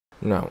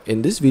Now,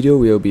 in this video,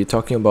 we'll be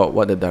talking about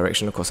what the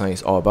directional cosine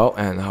is all about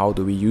and how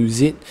do we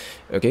use it.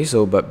 Okay,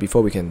 so but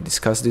before we can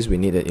discuss this, we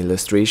need an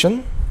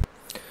illustration.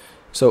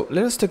 So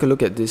let us take a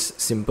look at this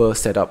simple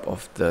setup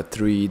of the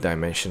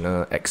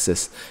three-dimensional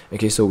axis.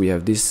 Okay, so we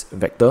have this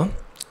vector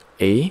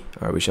A,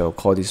 we shall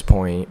call this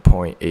point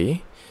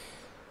A.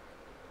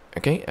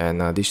 Okay,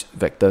 and this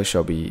vector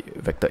shall be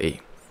vector A.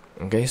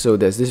 Okay, so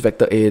there's this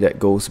vector A that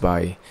goes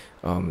by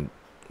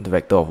the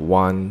vector of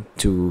 1,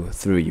 2,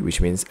 3,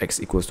 which means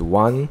x equals to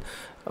 1,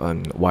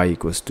 y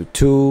equals to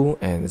 2,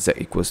 and z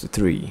equals to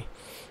 3.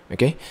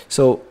 Okay,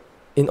 so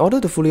in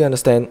order to fully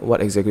understand what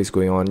exactly is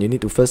going on, you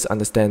need to first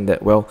understand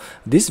that, well,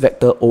 this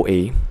vector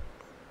OA,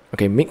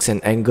 okay, makes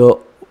an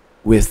angle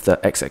with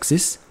the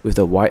x-axis, with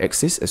the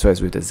y-axis, as well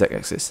as with the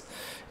z-axis.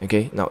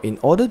 Okay, now in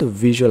order to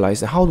visualize,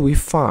 how do we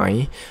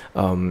find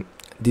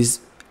this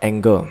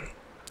angle?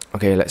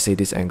 Okay, let's say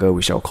this angle,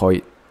 we shall call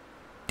it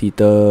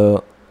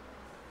theta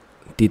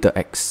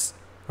x,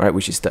 right,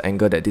 which is the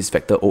angle that this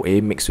vector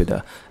OA makes with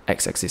the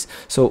x-axis.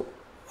 So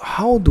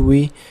how do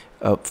we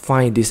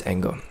find this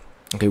angle?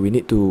 Okay, we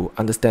need to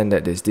understand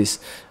that there's this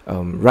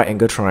right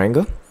angle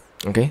triangle.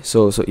 Okay,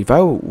 so if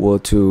I were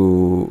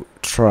to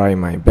try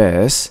my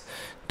best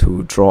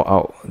to draw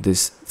out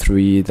this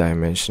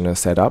three-dimensional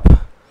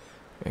setup,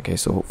 okay,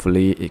 so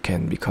hopefully it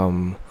can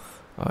become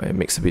it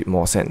makes a bit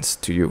more sense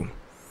to you.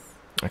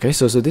 Okay,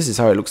 so this is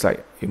how it looks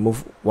like. You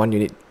move 1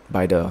 unit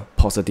by the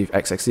positive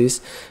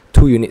x-axis,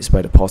 2 units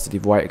by the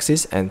positive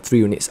y-axis, and 3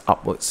 units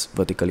upwards,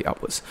 vertically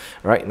upwards.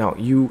 Right, now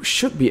you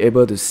should be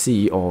able to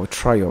see or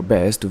try your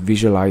best to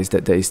visualize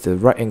that there is the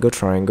right angle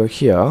triangle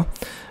here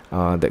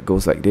that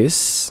goes like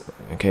this.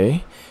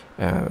 Okay,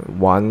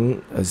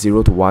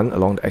 0 to 1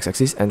 along the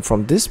x-axis, and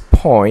from this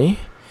point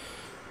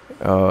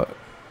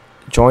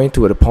join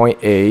to the point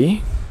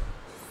A.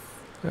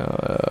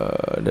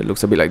 That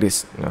looks a bit like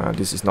this.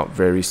 This is not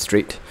very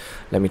straight.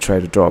 Let me try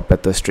to draw a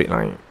better straight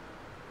line.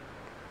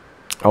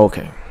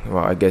 Okay,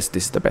 well, I guess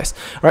this is the best.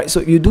 Right,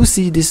 so you do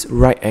see this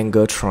right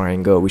angle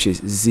triangle, which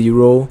is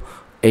 0,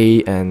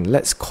 A, and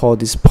let's call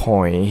this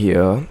point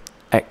here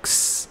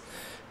X.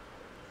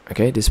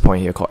 Okay, this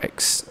point here called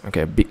X.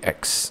 Okay, big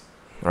X.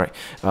 All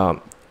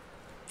right.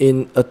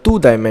 In a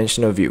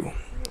two-dimensional view,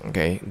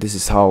 okay, this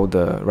is how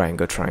the right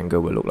angle triangle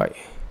will look like.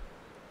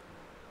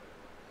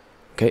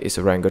 Okay, it's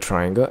a right angle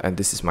triangle, and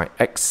this is my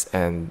X,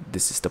 and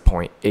this is the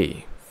point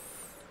A.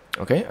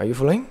 Okay, are you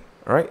following?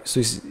 Alright, so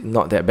it's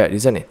not that bad,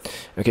 isn't it?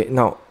 Okay,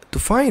 now to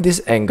find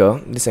this angle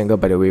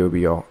by the way will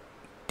be your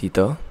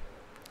theta.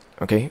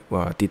 Okay,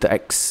 well, theta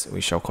x, we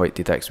shall call it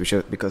theta x,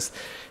 because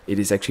it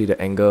is actually the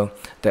angle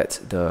that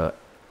the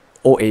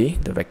OA,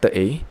 the vector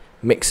A,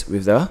 makes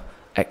with the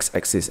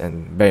x-axis,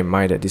 and bear in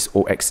mind that this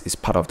OX is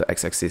part of the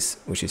x-axis,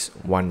 which is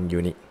 1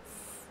 unit.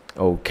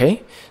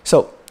 Okay,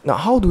 so now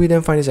how do we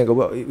then find this angle?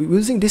 Well,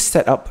 using this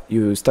setup,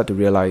 you start to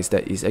realize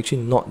that it's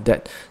actually not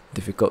that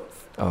difficult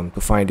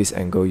to find this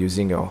angle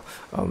using your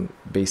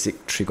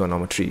basic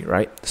trigonometry,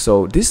 right?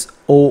 So this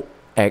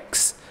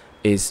OX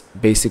is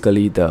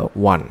basically the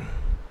 1,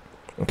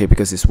 okay,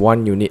 because it's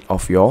 1 unit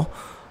of your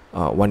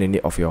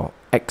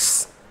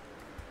x.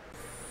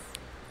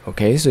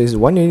 Okay, so it's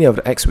 1 unit of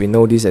the x. We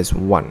know this as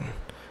 1,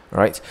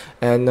 right?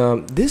 And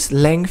this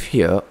length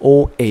here,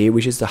 OA,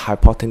 which is the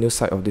hypotenuse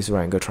side of this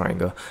right angle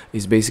triangle,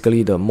 is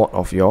basically the mod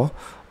of your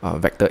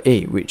vector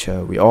A, which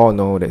we all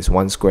know there's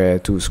 1 square,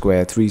 2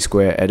 square, 3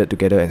 square added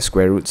together and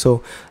square root.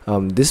 So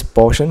this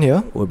portion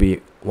here will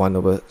be 1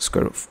 over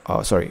square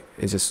root,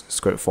 it's just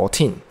square root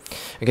 14.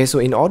 Okay, so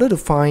in order to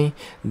find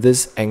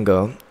this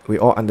angle, we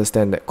all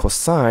understand that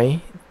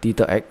cosine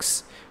theta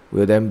x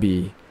will then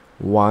be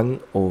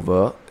 1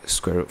 over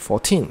square root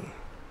 14.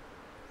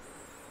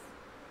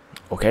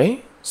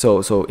 Okay,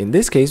 so in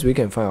this case, we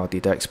can find our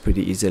theta x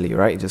pretty easily,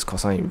 right? Just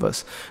cosine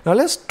inverse. Now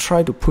let's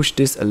try to push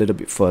this a little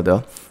bit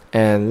further,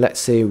 and let's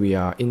say we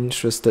are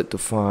interested to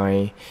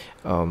find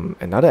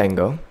another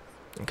angle.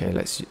 Okay,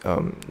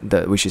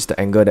 which is the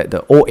angle that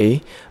the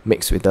OA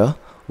makes with the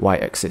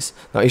y-axis.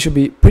 Now it should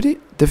be pretty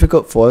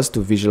difficult for us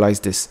to visualize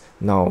this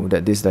now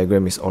that this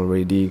diagram is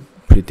already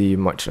pretty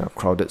much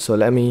crowded. So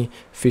let me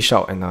fish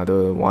out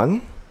another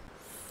one.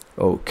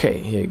 Okay,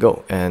 here you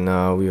go, and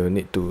we will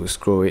need to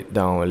scroll it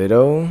down a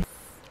little.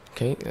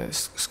 Okay,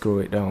 let's scroll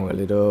it down a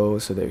little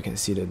so that we can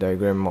see the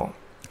diagram more.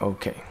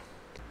 Okay,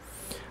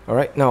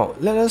 alright, now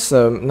let us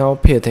now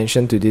pay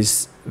attention to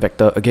this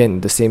vector.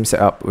 Again, the same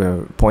setup,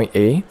 point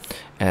A,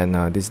 and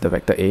this is the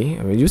vector A.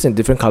 We use a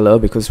different color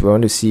because we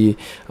want to see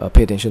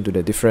pay attention to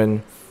the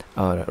different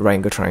right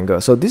angle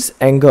triangle. So this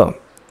angle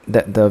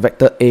that the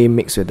vector A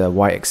makes with the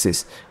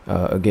y-axis,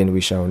 again, we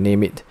shall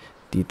name it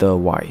theta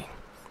y.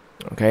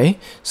 Okay,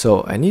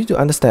 so I need to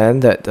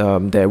understand that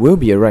there will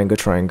be a right angle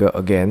triangle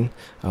again,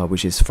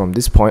 which is from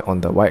this point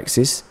on the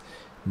y-axis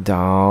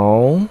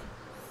down.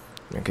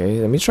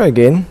 Okay, let me try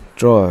again.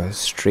 Draw a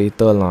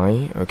straighter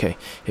line. Okay,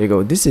 here you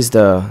go. This is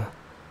the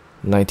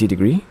 90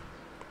 degree.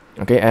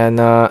 Okay, and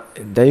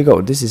there you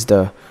go. This is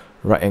the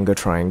right angle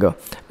triangle,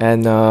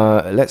 and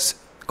let's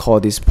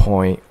call this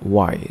point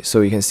Y.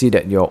 So you can see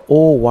that your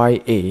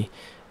OYA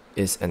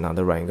is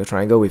another right angle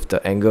triangle with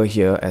the angle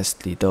here as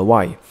theta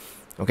y.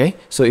 Okay,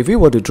 so if we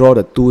were to draw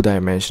the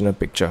two-dimensional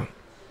picture,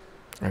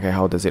 okay,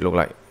 how does it look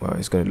like? Well,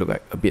 it's going to look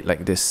like a bit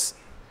like this.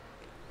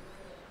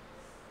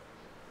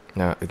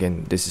 Now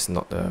again, this is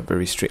not a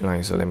very straight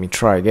line, so let me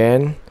try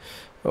again.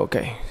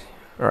 Okay,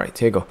 all right,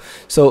 here you go.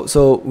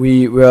 So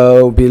we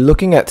will be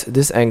looking at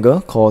this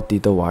angle called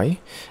theta y,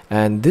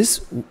 and this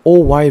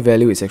OY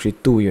value is actually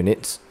 2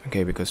 units,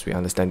 okay, because we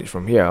understand it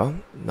from here.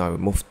 Now we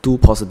move 2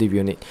 positive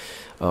units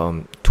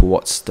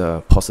towards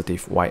the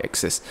positive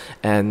y-axis,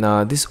 and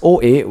this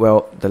OA,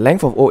 well, the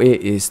length of OA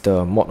is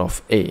the mod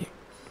of A,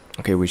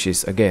 okay, which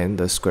is again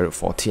the square root of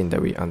 14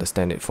 that we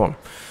understand it from.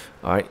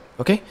 Alright,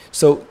 okay,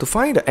 so to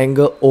find the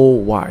angle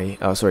OY,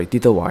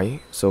 theta y,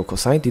 so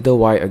cosine theta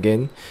y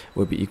again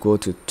will be equal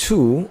to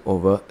 2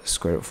 over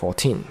square root of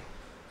 14.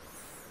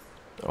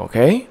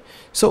 Okay,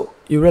 so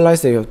you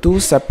realize that you have 2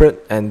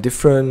 separate and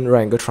different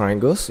right angle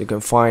triangles. You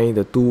can find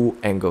the 2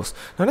 angles.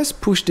 Now let's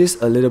push this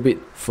a little bit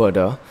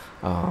further,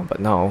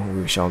 but now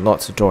we shall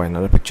not draw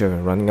another picture,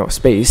 we're running out of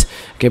space.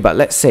 Okay, but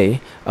let's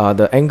say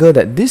the angle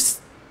that this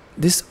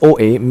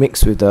OA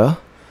makes with the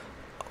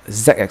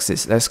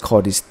z-axis, let's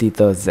call this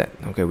theta z,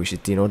 okay, which is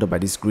denoted by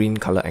this green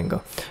color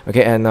angle.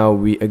 Okay, and now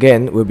we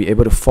again will be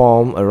able to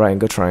form a right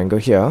angle triangle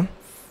here,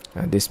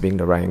 this being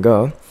the right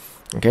angle.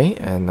 Okay,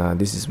 and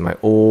this is my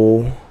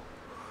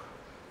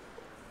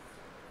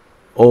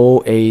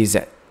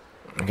OAZ.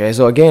 Okay,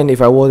 so again,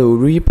 if I were to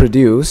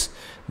reproduce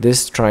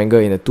this triangle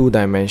in a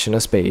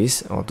 2-dimensional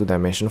space or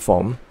 2-dimensional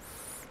form,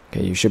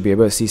 okay, you should be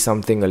able to see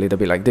something a little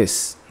bit like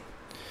this.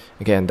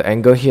 Okay, and the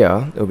angle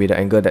here will be the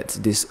angle that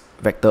this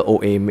vector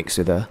OA mixed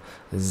with the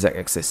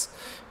z-axis.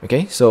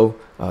 Okay, so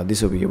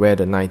this will be where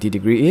the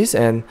 90-degree is,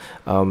 and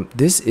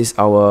this is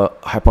our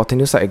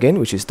hypotenuse side again,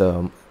 which is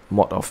the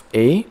mod of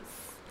A,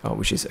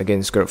 which is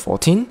again square root of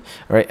 14.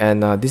 Right,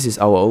 and this is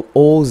our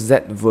OZ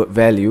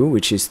value,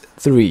 which is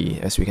 3,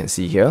 as we can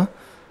see here.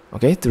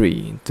 Okay,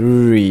 3,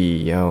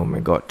 oh my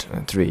god,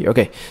 3.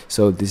 Okay,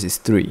 so this is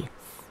 3.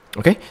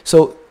 Okay,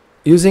 so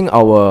using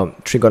our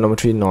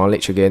trigonometry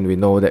knowledge again, we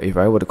know that if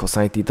I were to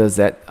cosine theta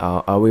z,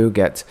 I will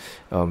get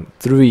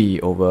 3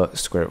 over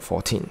square root of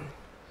 14.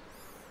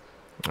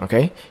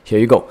 Okay, here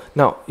you go.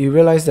 Now you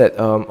realize that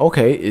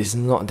okay, it's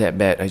not that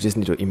bad. I just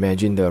need to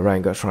imagine the right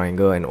angle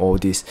triangle and all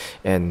this,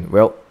 and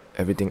well,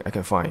 everything I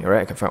can find.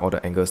 Right, I can find all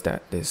the angles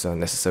that is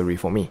necessary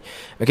for me.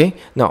 Okay,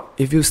 now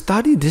if you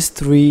study these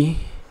 3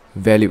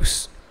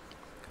 values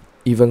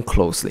even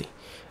closely,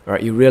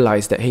 right, you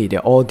realize that hey,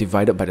 they're all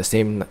divided by the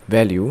same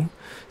value,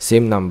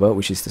 same number,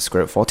 which is the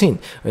square root of 14,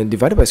 and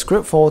divided by square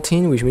root of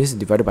 14, which means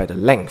divided by the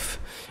length.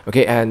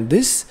 Okay, and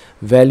this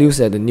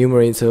values at the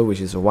numerator, which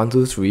is 1,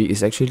 2, 3,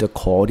 is actually the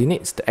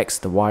coordinates, the x,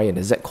 the y, and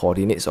the z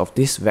coordinates of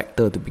this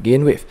vector to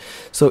begin with.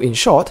 So in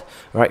short,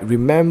 right,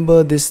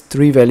 remember these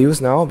 3 values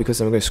now,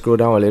 because I'm going to scroll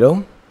down a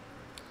little.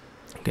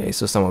 Okay,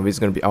 so some of it is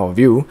going to be out of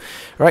view.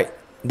 Right,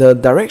 the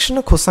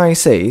directional cosine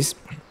says,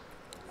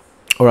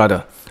 or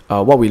rather,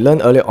 what we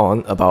learned earlier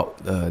on about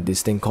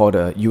this thing called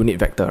a unit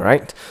vector,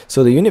 right?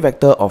 So the unit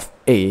vector of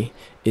A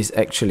is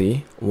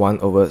actually 1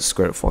 over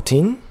square root of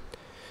 14,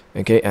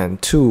 okay,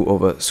 and 2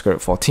 over square root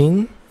of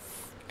 14,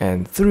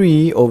 and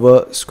 3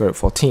 over square root of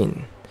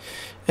 14.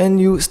 And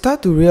you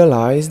start to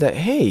realize that,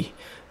 hey,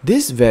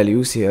 these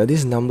values here,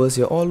 these numbers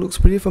here, all looks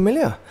pretty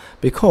familiar,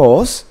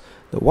 because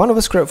the 1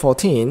 over square root of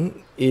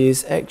 14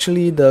 is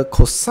actually the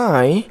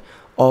cosine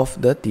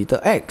of the theta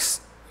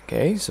x.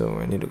 Okay, so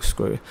I need to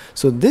scroll.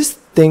 So this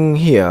thing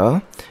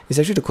here is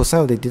actually the cosine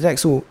of the theta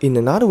x. So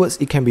in other words,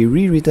 it can be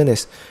rewritten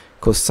as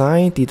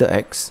cosine theta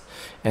x,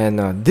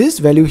 and this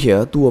value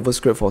here, 2 over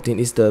square root of 14,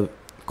 is the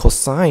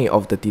cosine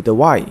of the theta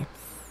y.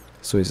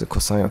 So it's the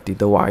cosine of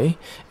theta y,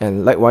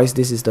 and likewise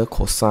this is the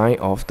cosine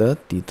of the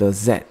theta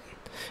z.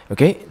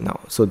 Okay, now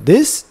so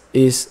this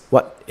is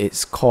what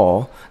it's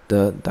called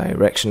the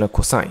directional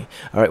cosine.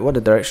 Alright, what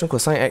the directional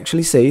cosine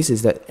actually says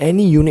is that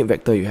any unit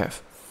vector you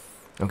have,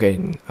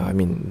 okay, I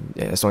mean,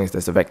 as long as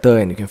there's a vector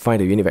and you can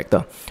find the unit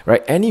vector,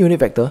 right? Any unit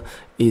vector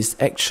is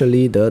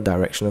actually the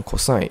directional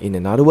cosine.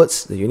 In other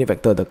words, the unit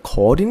vector, the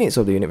coordinates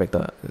of the unit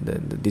vector,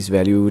 this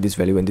value, and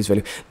this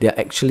value, they are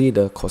actually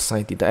the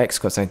cosine theta x,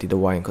 cosine theta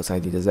y, and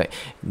cosine theta z.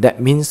 That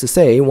means to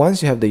say,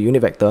 once you have the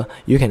unit vector,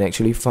 you can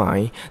actually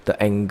find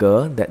the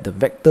angle that the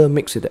vector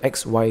makes with the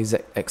x, y, z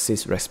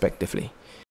axis respectively.